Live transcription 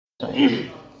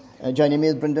Joining me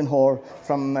is Brendan Hoare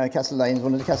from Castleyons,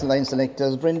 one of the Castleyons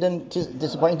selectors. Brendan, it is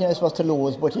disappointing, I suppose, to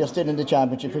lose, but you're still in the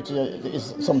championship, which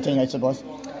is something, I suppose.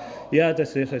 Yeah,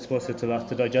 that's it. I suppose it's a lot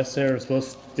to digest there. I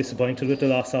suppose disappointed with the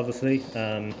loss, obviously.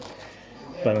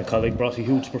 Colleague brought a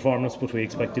huge performance, but we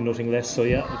expected nothing less. So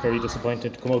yeah, very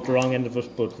disappointed to come out the wrong end of it.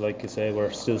 But like you say,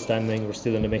 we're still standing, we're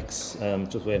still in the mix.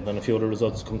 Just waiting on a few other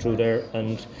results to come through there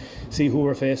and see who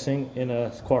we're facing in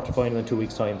a quarter final in 2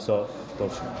 weeks' time. So,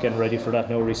 but getting ready for that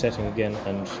now, resetting again,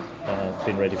 and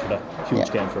being ready for that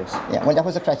huge game for us. Yeah, well, that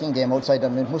was a cracking game outside. I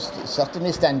mean, it must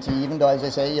certainly stand to you, even though, as I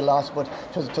say, you lost, but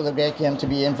it was a great game to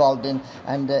be involved in.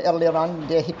 And earlier on,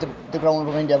 they hit the ground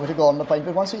running there with a goal on the point.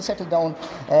 But once we settled down,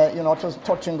 it was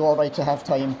touch and go right to half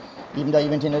time, even though you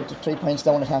went in at 3 points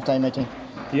down at half time, I think.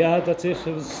 Yeah, that's it.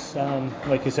 It was,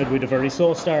 like you said, we had a very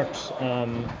slow start.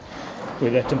 We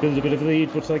let them build a bit of a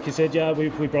lead, but like you said, yeah, we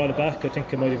brought it back. I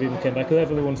think it might have even came back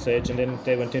level at one stage, and then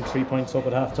they went in 3 points up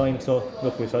at half time. So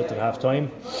look, we felt at half time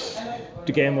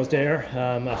the game was there.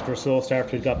 After a slow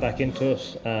start, we got back into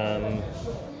it.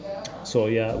 So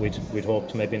yeah, we'd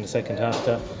hoped maybe in the second half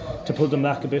to pull them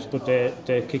back a bit, but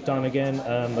they kicked on again.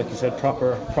 Like you said,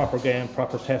 proper game,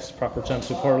 proper test, proper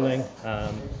championship hurling.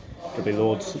 There'll be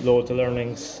loads of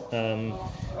learnings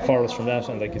for us from that,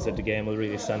 and like you said, the game will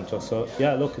really stand to us. So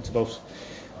yeah, look, it's about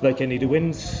like any of the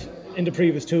wins in the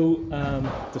previous two.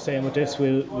 The same with this.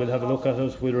 We'll have a look at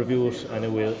it, we'll review it,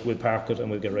 and we'll park it, and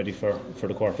we'll get ready for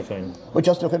the quarter final. But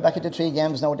just looking back at the 3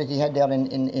 games now that he had there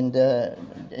in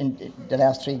the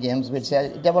last 3 games, we'd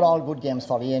say they were all good games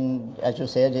for you, and as you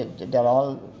said, they're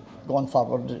all going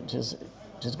forward. It is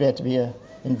great to be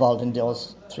involved in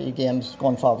those 3 games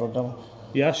going forward now.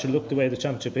 Yeah, sure. Look, the way the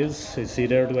championship is, you see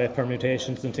there the way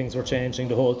permutations and things were changing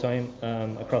the whole time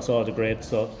across all the grades.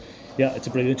 So yeah, it's a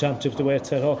brilliant championship the way it's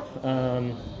set up.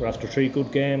 We're after 3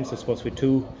 good games. It's supposed to be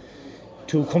two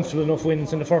comfortable enough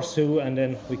wins in the first 2, and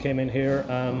then we came in here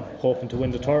hoping to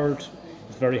win the third.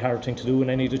 It's a very hard thing to do in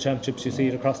any of the championships. You see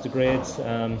it across the grades.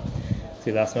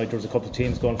 See, last night there was a couple of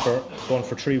teams going for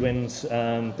 3 wins.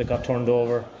 They got turned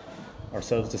over.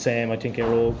 Ourselves the same. I think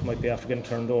Rogue might be after getting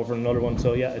turned over in another one.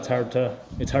 So yeah, it's hard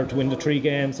to win the 3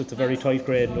 games. It's a very tight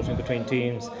grade, nothing between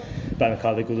teams.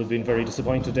 Colleague will have been very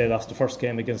disappointed. They lost the first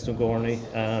game against Dungourney.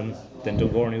 Then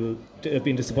Dungourney will have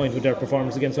been disappointed with their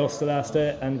performance against us the last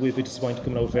day, and we'll be disappointed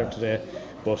coming out here today.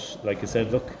 But like I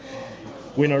said, look,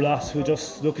 win or loss, we'll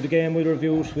just look at the game, we'll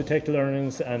review it, we'll take the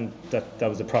learnings, and that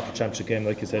was a proper championship game.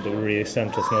 Like you said, it will really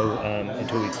stand us now in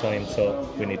 2 weeks' time,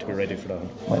 so we need to be ready for that one.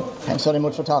 Well, thanks very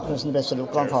much for talking to us, and the best of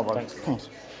luck going forward. Thanks.